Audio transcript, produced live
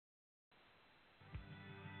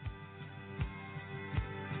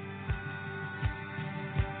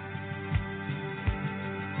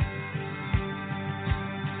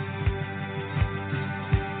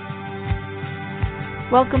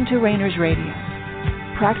Welcome to Rainers Radio,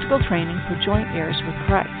 practical training for joint heirs with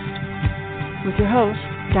Christ, with your host,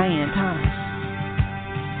 Diane Thomas.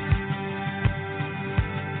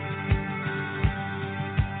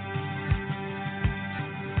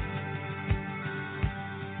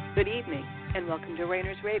 Good evening, and welcome to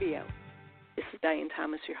Rainers Radio. This is Diane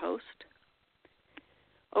Thomas, your host.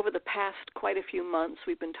 Over the past quite a few months,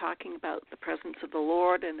 we've been talking about the presence of the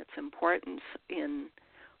Lord and its importance in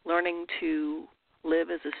learning to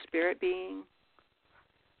live as a spirit being,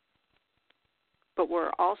 but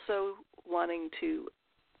we're also wanting to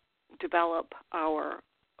develop our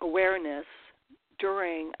awareness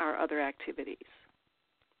during our other activities.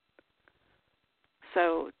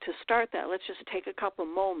 So to start that, let's just take a couple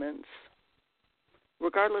moments,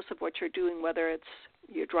 regardless of what you're doing, whether it's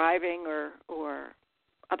you're driving or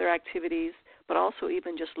other activities, but also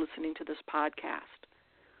even just listening to this podcast.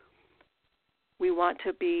 We want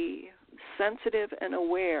to be sensitive and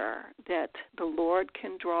aware that the Lord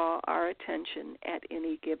can draw our attention at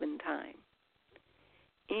any given time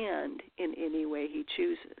and in any way He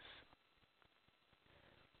chooses.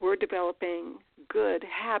 We're developing good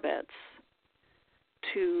habits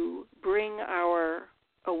to bring our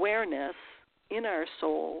awareness in our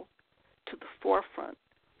soul to the forefront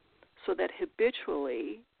so that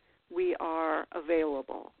habitually we are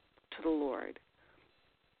available to the Lord.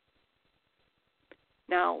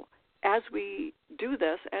 Now, as we do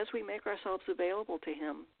this, as we make ourselves available to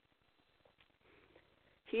Him,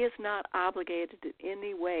 He is not obligated in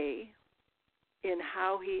any way in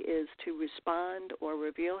how He is to respond or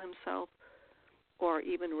reveal Himself or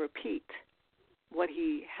even repeat what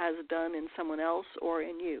He has done in someone else or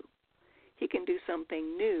in you. He can do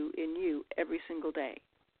something new in you every single day.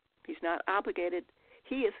 He is not obligated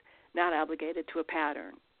to a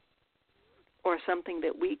pattern or something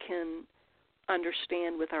that we can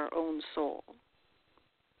understand with our own soul.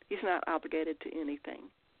 He's not obligated to anything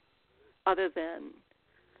other than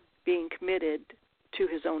being committed to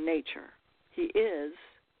His own nature. He is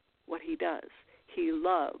what He does. He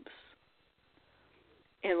loves.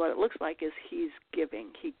 And what it looks like is He's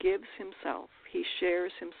giving. He gives Himself. He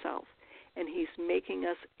shares Himself. And He's making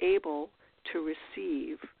us able to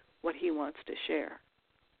receive what He wants to share.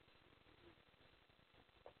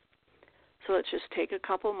 So let's just take a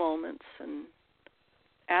couple moments, and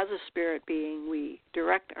as a spirit being, we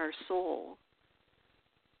direct our soul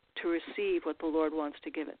to receive what the Lord wants to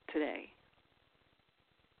give it today.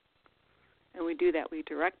 And we do that. We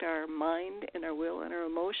direct our mind and our will and our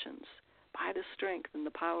emotions by the strength and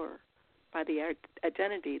the power, by the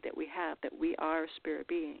identity that we have, that we are a spirit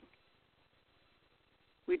being.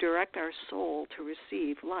 We direct our soul to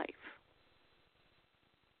receive life.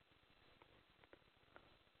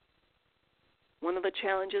 One of the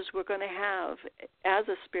challenges we're going to have as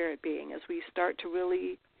a spirit being, as we start to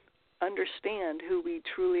really understand who we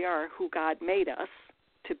truly are, who God made us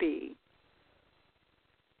to be,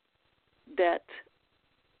 that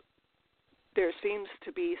there seems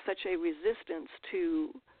to be such a resistance to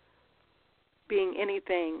being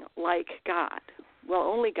anything like God. Well,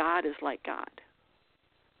 only God is like God.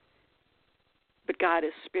 But God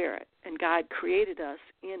is spirit, and God created us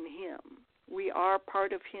in Him. We are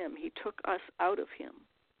part of Him. He took us out of Him.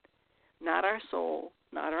 Not our soul,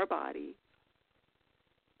 not our body,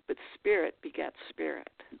 but spirit begets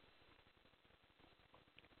spirit.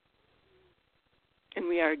 And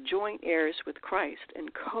we are joint heirs with Christ and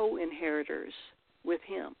co-inheritors with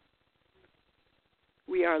Him.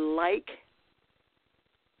 We are like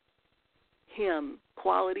Him,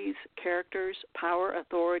 qualities, characters, power,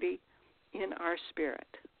 authority in our spirit.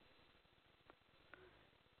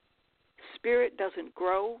 Spirit doesn't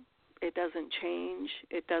grow, it doesn't change,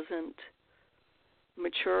 it doesn't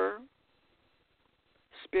mature.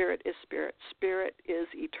 Spirit is spirit. Spirit is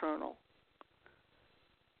eternal.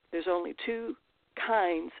 There's only two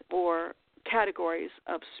kinds or categories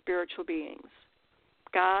of spiritual beings: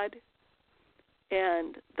 God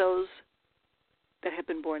and those that have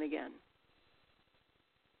been born again.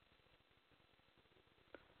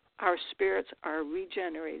 Our spirits are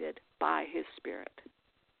regenerated by His Spirit.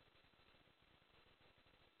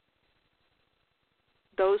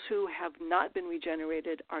 Those who have not been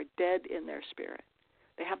regenerated are dead in their spirit.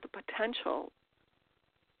 They have the potential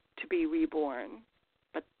to be reborn,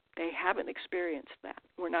 but they haven't experienced that.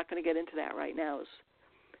 We're not going to get into that right now as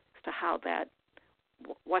to how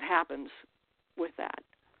what happens with that.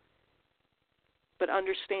 But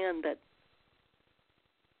understand that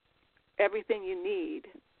everything you need,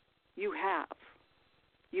 you have.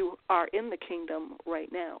 You are in the kingdom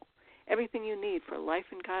right now. Everything you need for life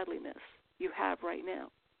and godliness, you have right now.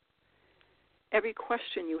 Every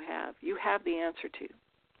question you have the answer to.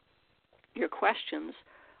 Your questions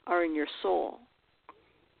are in your soul,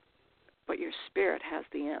 but your spirit has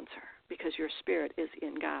the answer because your spirit is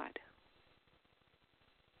in God.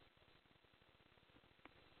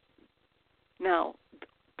 Now,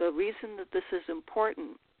 the reason that this is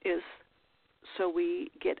important is so we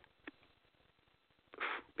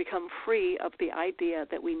become free of the idea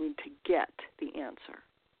that we need to get the answer,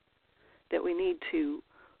 that we need to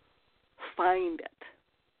find it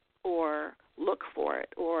or look for it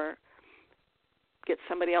or get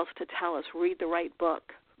somebody else to tell us, read the right book,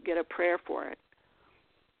 get a prayer for it.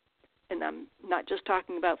 And I'm not just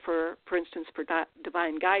talking about, for instance, for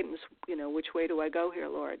divine guidance, which way do I go here,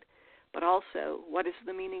 Lord? But also, what is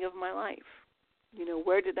the meaning of my life?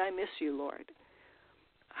 Where did I miss you, Lord?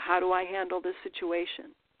 How do I handle this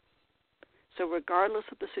situation? So regardless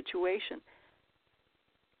of the situation,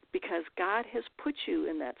 because God has put you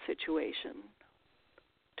in that situation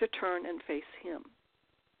to turn and face Him.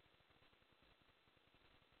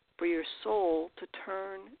 For your soul to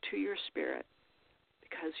turn to your spirit,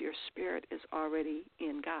 because your spirit is already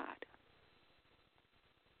in God.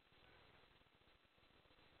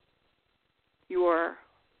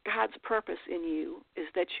 God's purpose in you is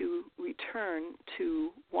that you return to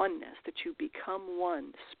oneness, that you become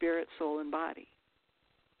one, spirit, soul, and body,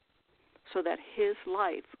 so that His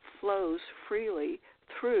life flows freely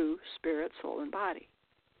through spirit, soul, and body,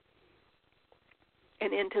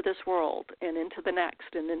 and into this world, and into the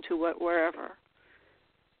next, and into wherever.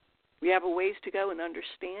 We have a ways to go in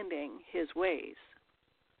understanding His ways.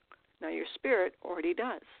 Now, your spirit already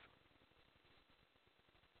does.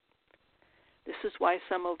 This is why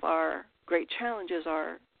some of our great challenges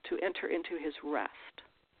are to enter into His rest.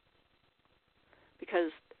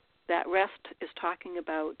 Because that rest is talking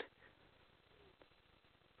about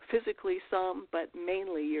physically some, but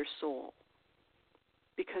mainly your soul.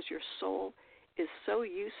 Because your soul is so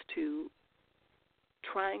used to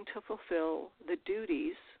trying to fulfill the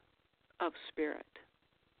duties of spirit.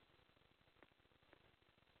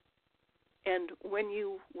 And when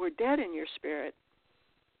you were dead in your spirit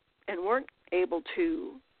and weren't able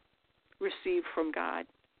to receive from God,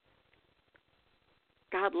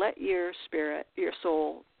 God let your spirit, your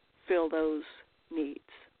soul, fill those needs.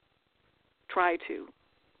 Try to.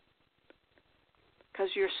 Because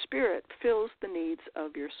your spirit fills the needs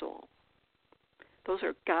of your soul. Those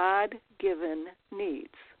are God-given needs.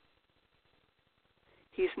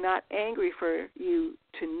 He's not angry for you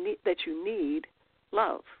that you need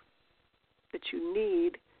love, that you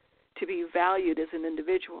need to be valued as an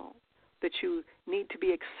individual, that you need to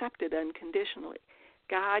be accepted unconditionally.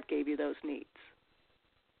 God gave you those needs.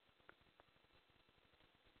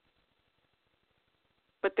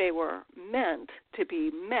 But they were meant to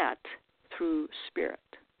be met through spirit.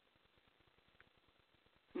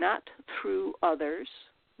 Not through others,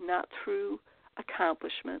 not through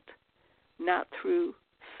accomplishment, not through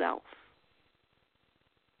self.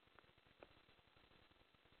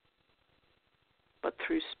 But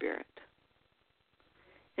through spirit.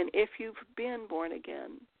 And if you've been born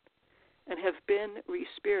again and have been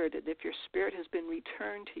respirited, if your spirit has been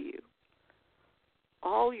returned to you,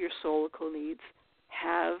 all your soulical needs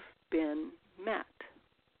have been met.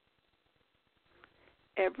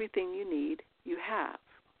 Everything you need, you have.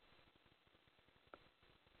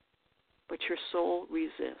 But your soul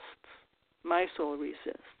resists. My soul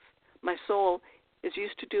resists. My soul is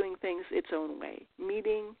used to doing things its own way,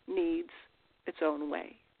 meeting needs its own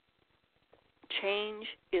way. Change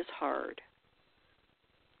is hard.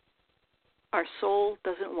 Our soul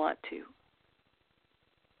doesn't want to.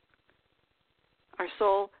 Our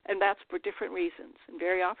soul, and that's for different reasons, and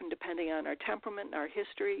very often depending on our temperament, our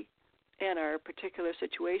history, and our particular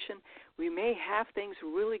situation, we may have things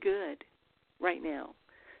really good right now.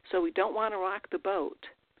 So we don't want to rock the boat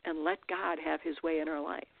and let God have His way in our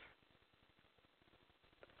life.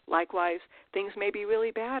 Likewise, things may be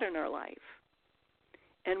really bad in our life,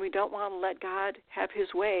 and we don't want to let God have His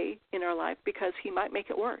way in our life because He might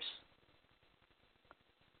make it worse.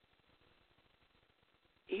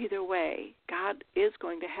 Either way, God is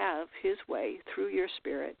going to have His way through your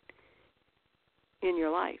spirit in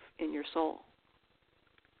your life, in your soul.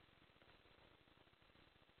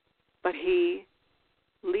 But He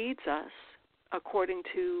leads us according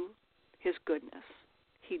to His goodness.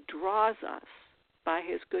 He draws us by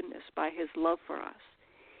His goodness, by His love for us.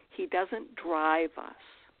 He doesn't drive us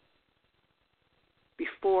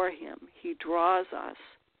before Him. He draws us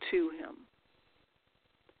to Him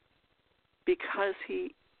because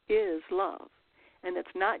He is love. And it's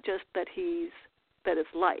not just that it's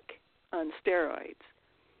like on steroids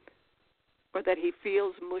or that He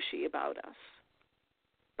feels mushy about us.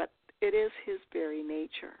 It is his very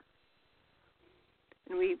nature.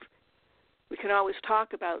 And we can always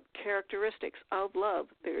talk about characteristics of love.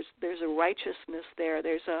 There's a righteousness there.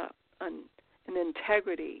 There's an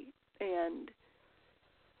integrity and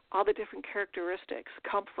all the different characteristics,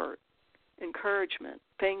 comfort, encouragement,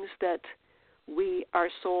 things that our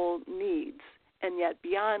soul needs. And yet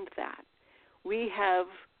beyond that, we have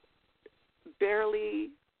barely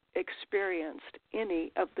experienced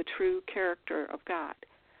any of the true character of God.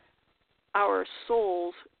 Our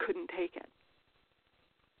souls couldn't take it,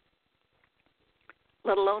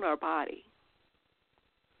 let alone our body.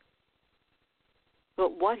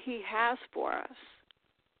 But what he has for us,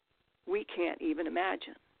 we can't even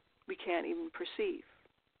imagine. We can't even perceive.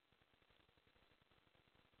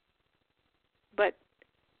 But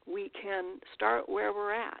we can start where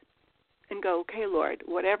we're at and go, okay, Lord,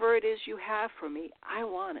 whatever it is you have for me, I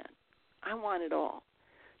want it. I want it all.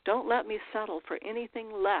 Don't let me settle for anything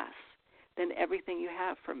less than everything you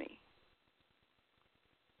have for me.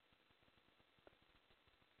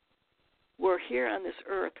 We're here on this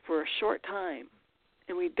earth for a short time,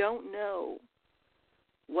 and we don't know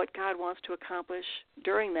what God wants to accomplish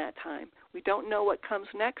during that time. We don't know what comes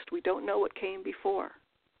next. We don't know what came before.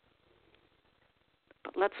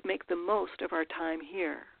 But let's make the most of our time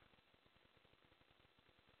here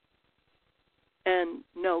and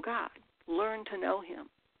know God. Learn to know him.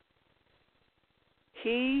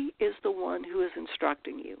 He is the one who is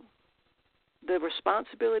instructing you. The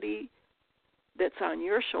responsibility that's on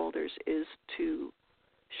your shoulders is to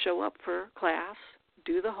show up for class,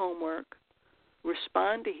 do the homework,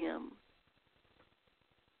 respond to him,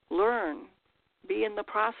 learn, be in the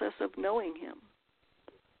process of knowing him,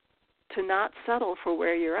 to not settle for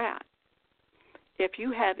where you're at. If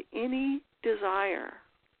you have any desire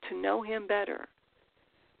to know him better,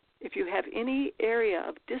 if you have any area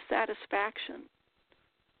of dissatisfaction,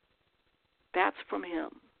 that's from him.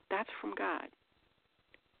 That's from God.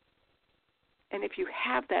 And if you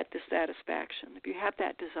have that dissatisfaction, if you have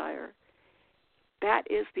that desire, that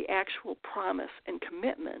is the actual promise and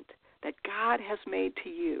commitment that God has made to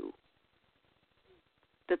you,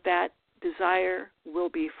 that desire will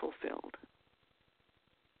be fulfilled.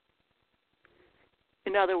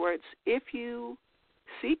 In other words, if you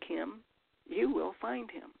seek him, you will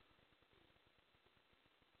find him.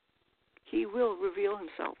 He will reveal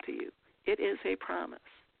himself to you. It is a promise.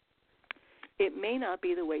 It may not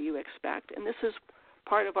be the way you expect, and this is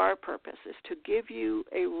part of our purpose, is to give you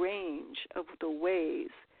a range of the ways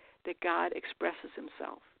that God expresses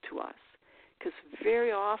himself to us. Because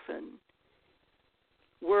very often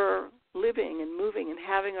we're living and moving and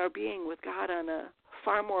having our being with God on a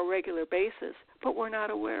far more regular basis, but we're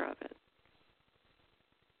not aware of it.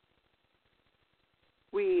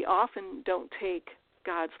 We often don't take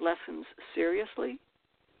God's lessons seriously.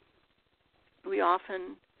 We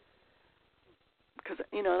often, because,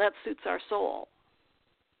 that suits our soul.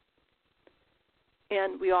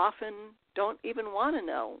 And we often don't even want to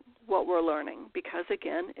know what we're learning because,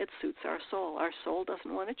 again, it suits our soul. Our soul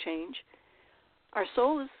doesn't want to change. Our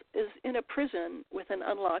soul is in a prison with an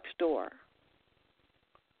unlocked door.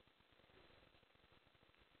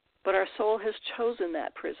 But our soul has chosen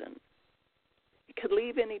that prison. It could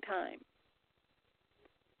leave any time.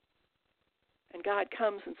 And God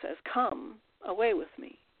comes and says, come away with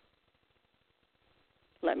me.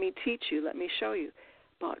 Let me teach you. Let me show you.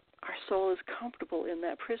 But our soul is comfortable in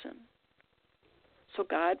that prison. So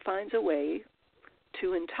God finds a way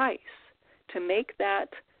to entice, to make that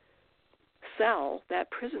cell,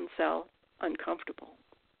 that prison cell, uncomfortable.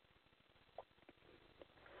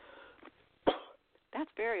 That's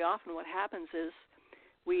very often what happens is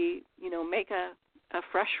we, make a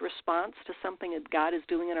fresh response to something that God is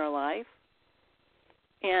doing in our life.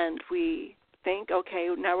 And we think, okay,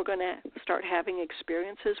 now we're going to start having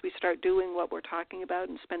experiences. We start doing what we're talking about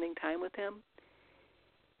and spending time with him.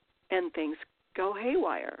 And things go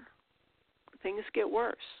haywire. Things get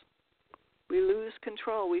worse. We lose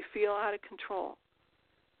control. We feel out of control.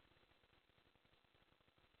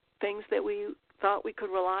 Things that we thought we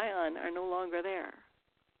could rely on are no longer there.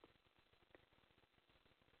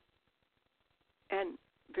 And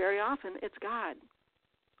very often it's God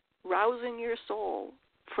rousing your soul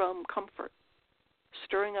from comfort,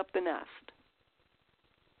 stirring up the nest.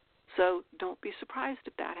 So don't be surprised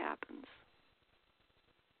if that happens.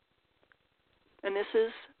 And this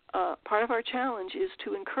is part of our challenge is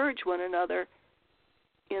to encourage one another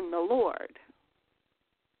in the Lord.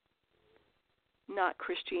 Not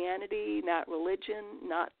Christianity, not religion,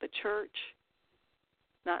 not the church,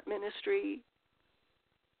 not ministry.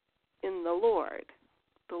 In the Lord.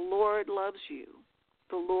 The Lord loves you.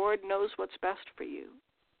 The Lord knows what's best for you.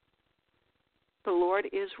 The Lord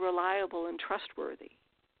is reliable and trustworthy.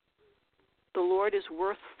 The Lord is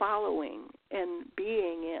worth following and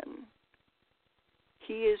being in.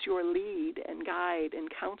 He is your lead and guide and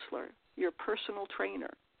counselor, your personal trainer.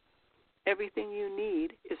 Everything you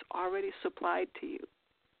need is already supplied to you.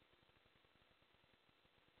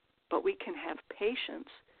 But we can have patience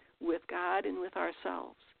with God and with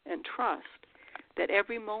ourselves and trust that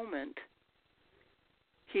every moment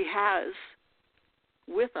He has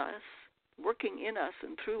with us, working in us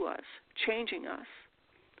and through us, changing us,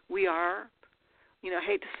 we are, I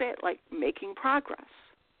hate to say it, like making progress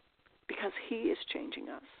because He is changing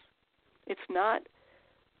us. It's not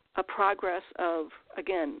a progress of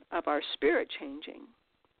our spirit changing,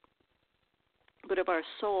 but of our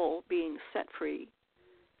soul being set free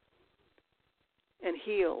and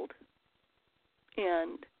healed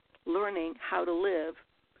and learning how to live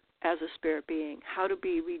as a spirit being, how to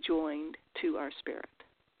be rejoined to our spirit.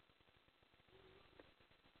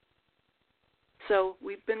 So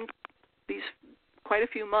we've been, these quite a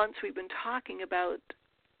few months, we've been talking about,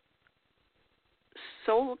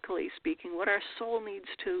 soulically speaking, what our soul needs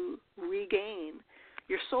to regain.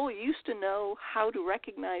 Your soul used to know how to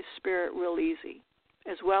recognize spirit real easy,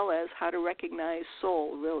 as well as how to recognize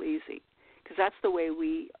soul real easy, because that's the way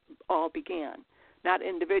we all began, not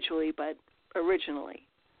individually, but originally.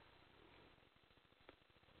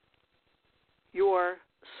 Your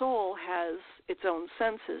soul has its own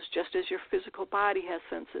senses, just as your physical body has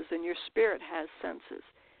senses and your spirit has senses,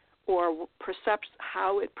 or percepts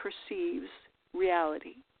how it perceives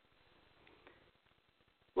reality.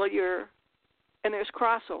 Well, and there's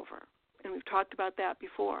crossover, and we've talked about that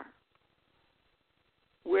before,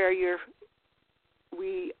 where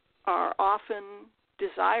we are often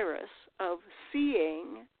desirous of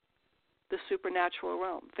seeing the supernatural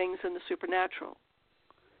realm, things in the supernatural,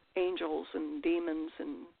 angels and demons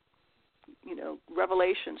and,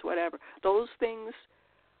 revelations, whatever. Those things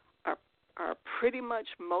are pretty much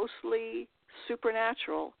mostly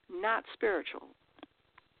supernatural, not spiritual.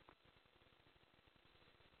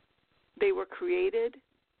 They were created,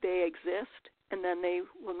 they exist, and then they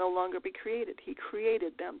will no longer be created. He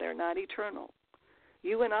created them. They're not eternal.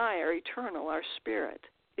 You and I are eternal. Our spirit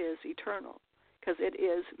is eternal because it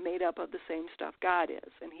is made up of the same stuff God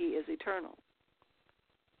is, and He is eternal.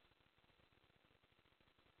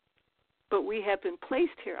 But we have been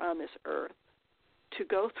placed here on this earth to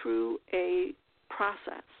go through a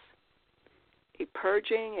process, a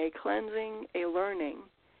purging, a cleansing, a learning,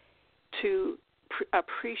 to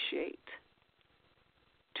appreciate,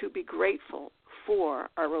 to be grateful for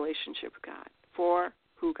our relationship with God, for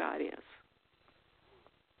who God is.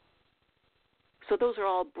 So those are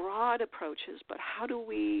all broad approaches, but how do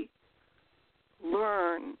we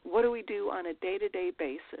learn, what do we do on a day-to-day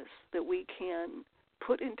basis that we can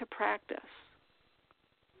put into practice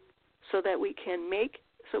so that we can make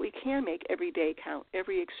every day count,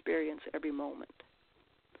 every experience, every moment?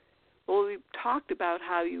 Well, we've talked about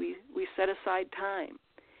how we set aside time,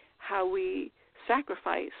 how we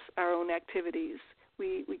sacrifice our own activities.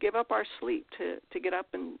 We give up our sleep to get up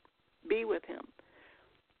and be with Him.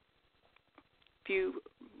 If you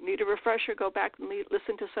need a refresher, go back and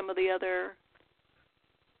listen to some of the other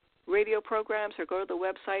radio programs or go to the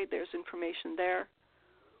website. There's information there.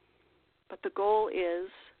 But the goal is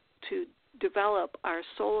to develop our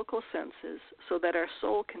soulical senses so that our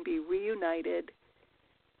soul can be reunited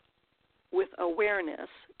with awareness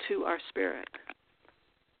to our spirit.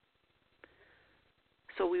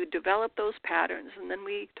 So we develop those patterns, and then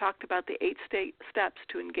we talked about the 8 steps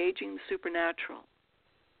to engaging the supernatural.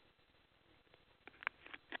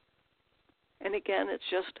 And again, it's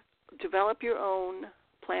just develop your own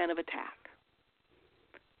plan of attack.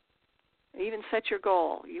 Even set your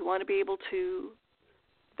goal. You want to be able to,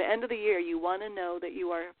 at the end of the year, you want to know that you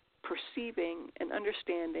are perceiving and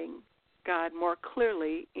understanding God more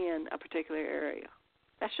clearly in a particular area.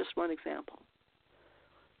 That's just one example.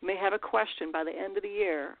 You may have a question by the end of the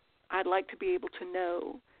year. I'd like to be able to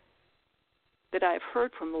know that I've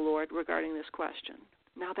heard from the Lord regarding this question.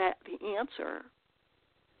 Now that the answer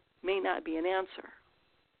may not be an answer.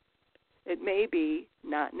 It may be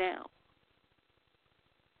not now.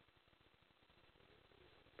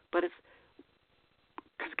 But it's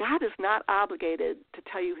because God is not obligated to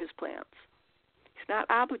tell you His plans. He's not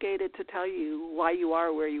obligated to tell you why you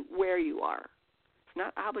are where you are. He's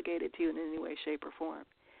not obligated to you in any way, shape, or form.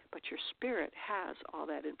 But your spirit has all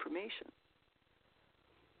that information.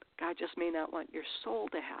 God just may not want your soul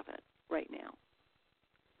to have it right now.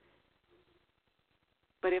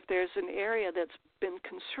 But if there's an area that's been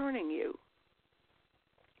concerning you,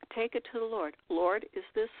 take it to the Lord. Lord, is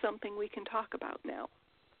this something we can talk about now?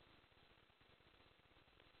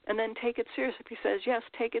 And then take it seriously. If he says yes,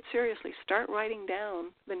 take it seriously. Start writing down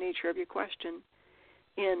the nature of your question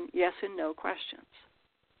in yes and no questions.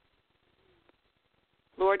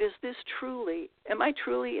 Lord, am I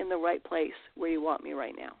truly in the right place where you want me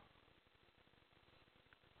right now?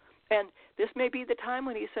 And this may be the time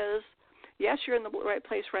when he says, yes, you're in the right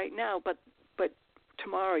place right now, but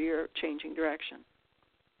tomorrow you're changing direction.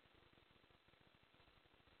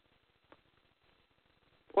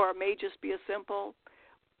 Or it may just be a simple,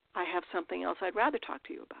 I have something else I'd rather talk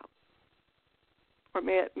to you about. Or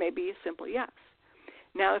it may be a simple yes.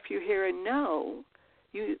 Now, if you hear a no,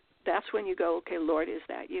 that's when you go, okay, Lord, is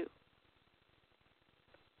that you?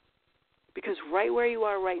 Because right where you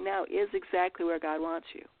are right now is exactly where God wants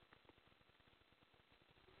you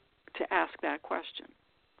to ask that question.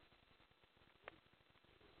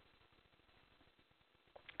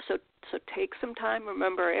 So take some time.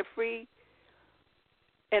 Remember,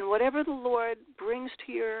 and whatever the Lord brings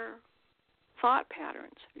to your thought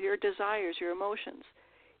patterns, your desires, your emotions,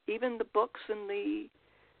 even the books and the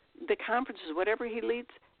conferences, whatever he leads,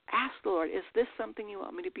 ask the Lord, is this something you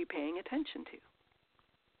want me to be paying attention to?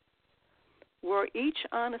 We're each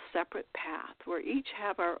on a separate path. We each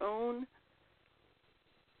have our own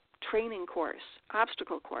training course,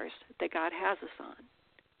 obstacle course that God has us on.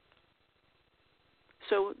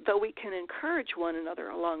 So though we can encourage one another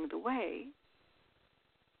along the way,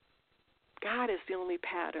 God is the only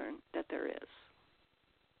pattern that there is.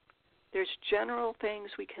 There's general things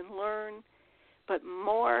we can learn, but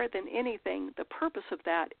more than anything, the purpose of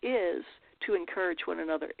that is to encourage one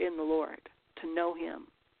another in the Lord, to know him,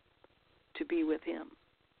 to be with him.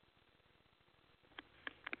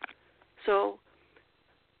 So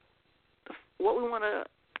what we want to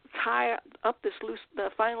tie up the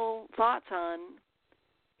final thoughts on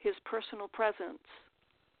his personal presence.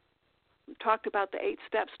 We talked about the 8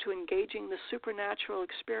 steps to engaging the supernatural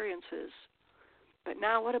experiences. But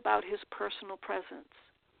now what about his personal presence?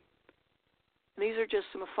 And these are just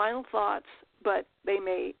some final thoughts, but they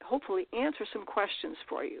may hopefully answer some questions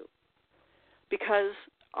for you. Because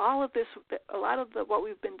all of this, a lot of what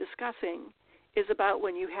we've been discussing is about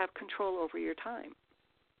when you have control over your time.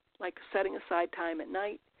 Like setting aside time at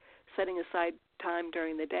night, setting aside time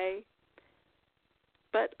during the day.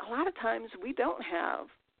 But a lot of times we don't have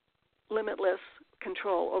limitless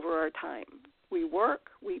control over our time. We work,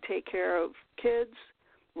 we take care of kids,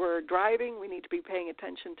 we're driving, we need to be paying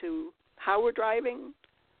attention to how we're driving.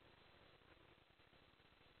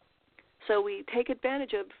 So we take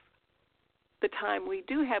advantage of the time we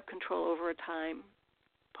do have control over our time,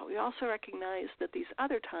 but we also recognize that these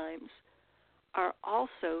other times are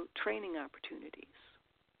also training opportunities.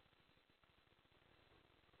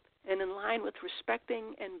 And in line with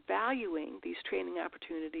respecting and valuing these training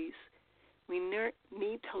opportunities, we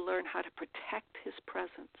need to learn how to protect his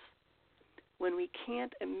presence when we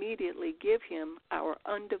can't immediately give him our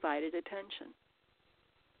undivided attention.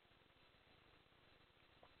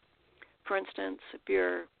 For instance, if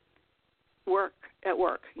you're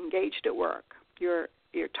engaged at work, you're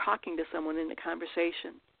talking to someone in a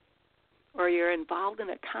conversation, or you're involved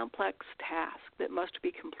in a complex task that must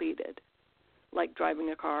be completed, like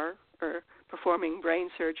driving a car or performing brain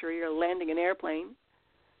surgery or landing an airplane,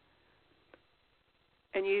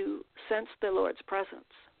 and you sense the Lord's presence.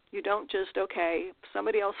 You don't just, okay,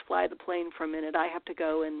 somebody else fly the plane for a minute, I have to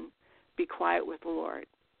go and be quiet with the Lord.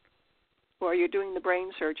 Or you're doing the brain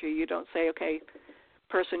surgery, you don't say, okay,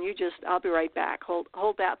 person, I'll be right back, hold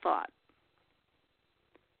that thought.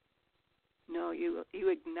 No, you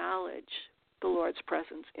acknowledge the Lord's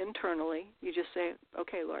presence internally. You just say,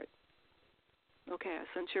 okay, Lord, okay,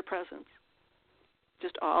 I sense your presence.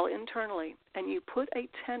 Just all internally. And you put a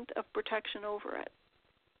tent of protection over it.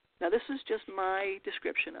 Now, this is just my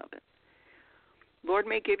description of it. Lord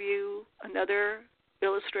may give you another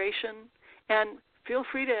illustration, and feel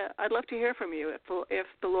free I'd love to hear from you if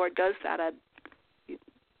the Lord does that.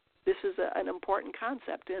 This is an important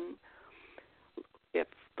concept, and if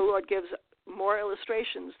the Lord gives more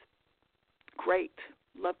illustrations, great.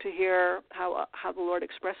 Love to hear how the Lord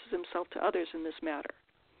expresses himself to others in this matter.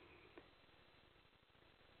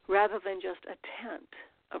 Rather than just a tent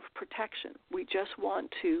of protection, we just want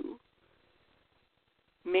to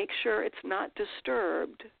make sure it's not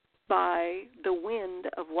disturbed by the wind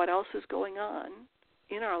of what else is going on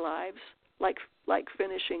in our lives, like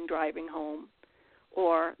finishing driving home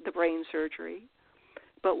or the brain surgery,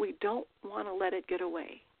 but we don't want to let it get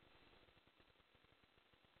away.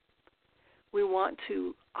 We want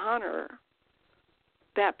to honor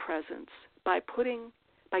that presence by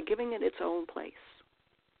giving it its own place,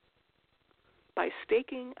 by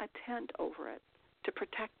staking a tent over it to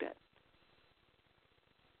protect it.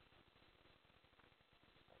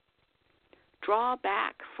 draw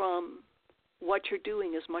back from what you're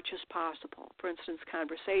doing as much as possible. For instance,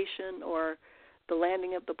 conversation or the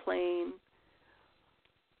landing of the plane.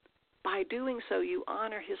 By doing so, you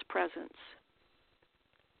honor his presence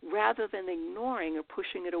rather than ignoring or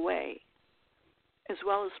pushing it away, as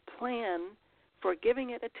well as plan for giving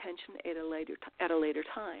it attention at a later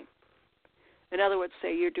time. In other words,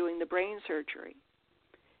 say you're doing the brain surgery.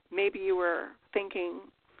 Maybe you were thinking,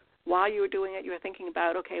 while you were doing it, you were thinking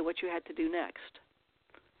about, okay, what you had to do next.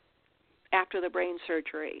 After the brain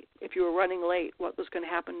surgery, if you were running late, what was going to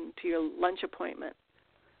happen to your lunch appointment?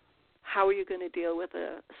 How are you going to deal with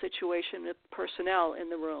a situation with personnel in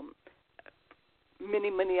the room? Many,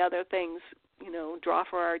 many other things, draw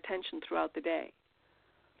for our attention throughout the day.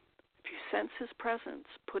 If you sense his presence,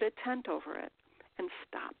 put a tent over it and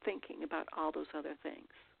stop thinking about all those other things.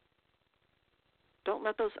 Don't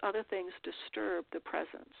let those other things disturb the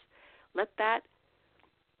presence. Let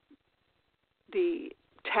the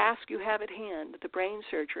task you have at hand, the brain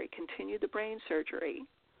surgery, continue the brain surgery,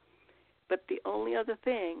 but the only other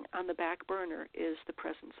thing on the back burner is the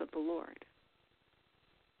presence of the Lord.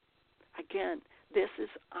 Again, this is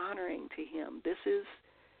honoring to him. This is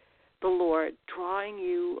the Lord drawing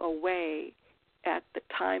you away at the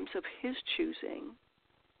times of his choosing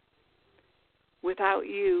without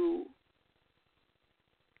you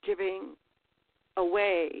giving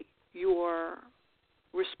away your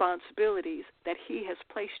responsibilities that he has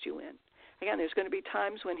placed you in. Again, there's going to be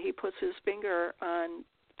times when he puts his finger on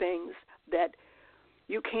things that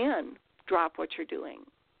you can drop what you're doing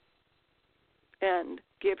and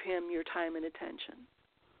give him your time and attention.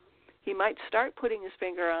 He might keep putting his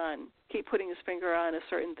finger on a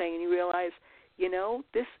certain thing, and you realize,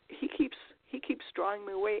 he keeps drawing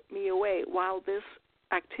me away while this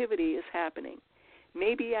activity is happening.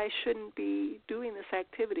 Maybe I shouldn't be doing this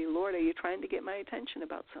activity. Lord, are you trying to get my attention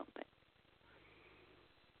about something?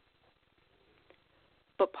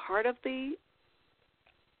 But part of the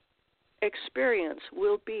experience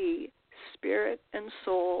will be spirit and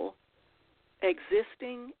soul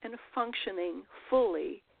existing and functioning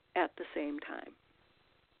fully at the same time.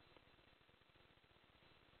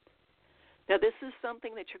 Now, this is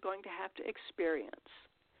something that you're going to have to experience,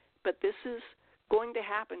 but this is going to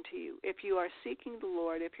happen to you. If you are seeking the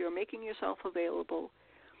Lord, if you're making yourself available,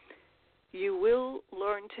 you will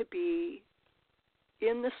learn to be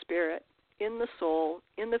in the spirit, in the soul,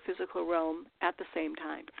 in the physical realm at the same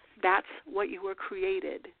time. That's what you were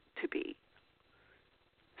created to be,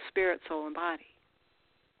 spirit, soul, and body.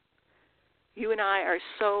 You and I are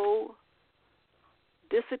so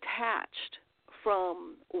disattached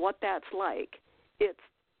from what that's like,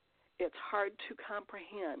 it's hard to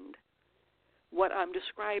comprehend what I'm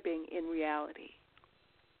describing in reality.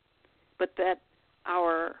 But that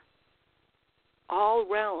our all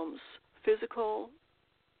realms, physical,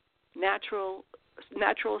 natural,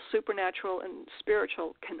 supernatural, and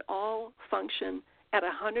spiritual, can all function at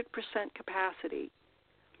 100% capacity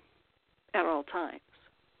at all times.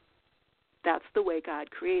 That's the way God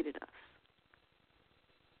created us.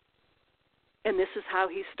 And this is how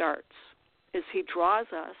he starts, is he draws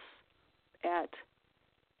us at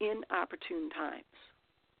inopportune times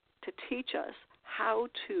to teach us how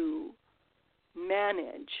to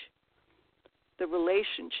manage the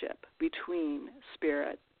relationship between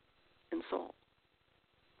spirit and soul.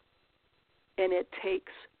 And it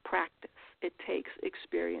takes practice. It takes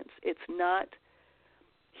experience. It's not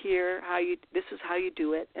this is how you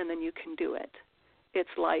do it, and then you can do it. It's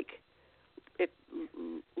like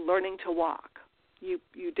learning to walk. You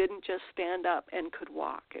didn't just stand up and could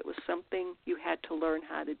walk. It was something you had to learn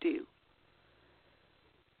how to do.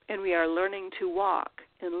 And we are learning to walk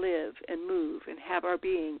and live and move and have our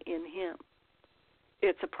being in him.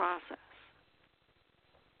 It's a process.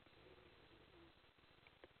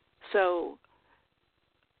 So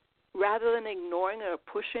rather than ignoring or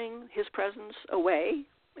pushing his presence away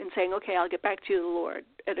and saying, okay, I'll get back to you, the Lord,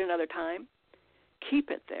 at another time, keep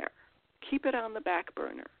it there. Keep it on the back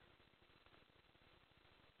burner.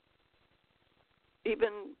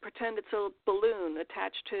 Even pretend it's a balloon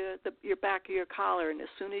attached to your back of your collar, and as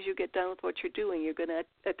soon as you get done with what you're doing, you're going to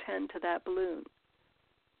attend to that balloon.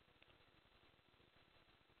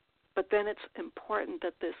 But then it's important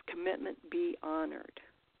that this commitment be honored.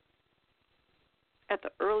 At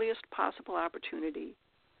the earliest possible opportunity,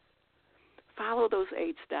 follow those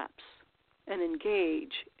 8 steps and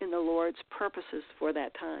engage in the Lord's purposes for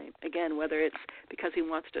that time. Again, whether it's because he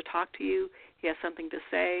wants to talk to you, he has something to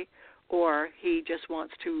say, or he just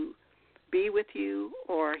wants to be with you,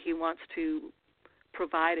 or he wants to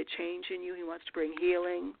provide a change in you, he wants to bring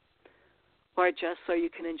healing, or just so you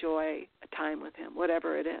can enjoy a time with him,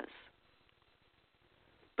 whatever it is.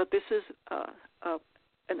 But this is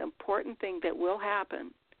an important thing that will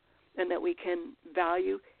happen and that we can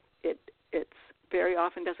value. It's very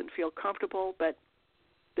often doesn't feel comfortable, but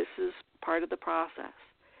this is part of the process.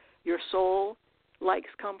 Your soul likes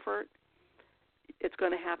comfort. It's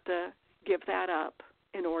going to have to give that up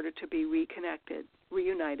in order to be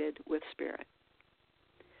reunited with Spirit.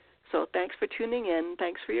 So thanks for tuning in.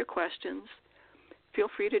 Thanks for your questions. Feel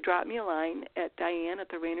free to drop me a line at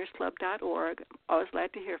diane@therainersclub.org. I'm always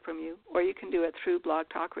glad to hear from you. Or you can do it through Blog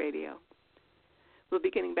Talk Radio. We'll be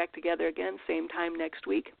getting back together again, same time next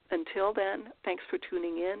week. Until then, thanks for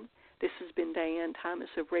tuning in. This has been Diane Thomas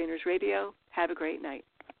of Rainers Radio. Have a great night.